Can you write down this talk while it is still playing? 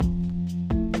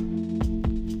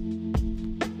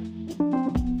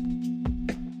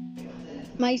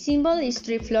My symbol is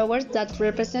three flowers that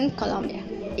represent Colombia,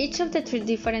 each of the three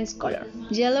different colors,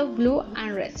 yellow, blue,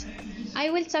 and red. I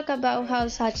will talk about how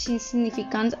such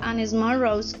insignificant and small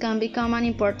rose can become an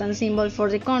important symbol for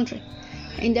the country.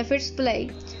 In the first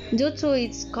place, due to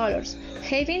its colors,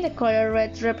 having the color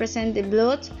red represents the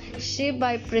blood shed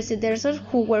by predecessors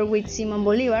who were with Simon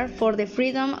Bolivar for the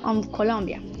freedom of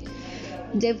Colombia.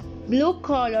 The blue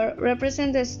color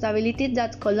represents the stability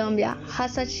that Colombia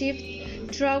has achieved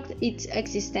throughout its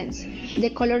existence. The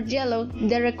color yellow,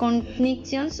 the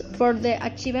recognition for the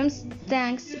achievements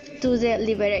thanks to the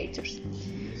liberators.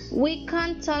 We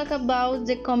can talk about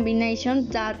the combination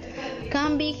that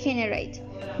can be generated.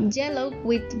 Yellow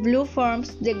with blue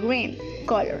forms the green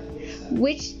color,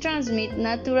 which transmits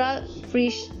natural,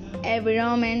 fresh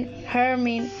environment,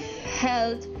 harmony,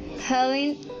 health,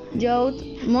 healing,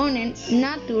 youth, money,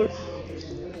 nature,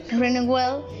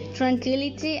 renewal,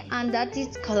 tranquility, and that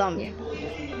is Colombia.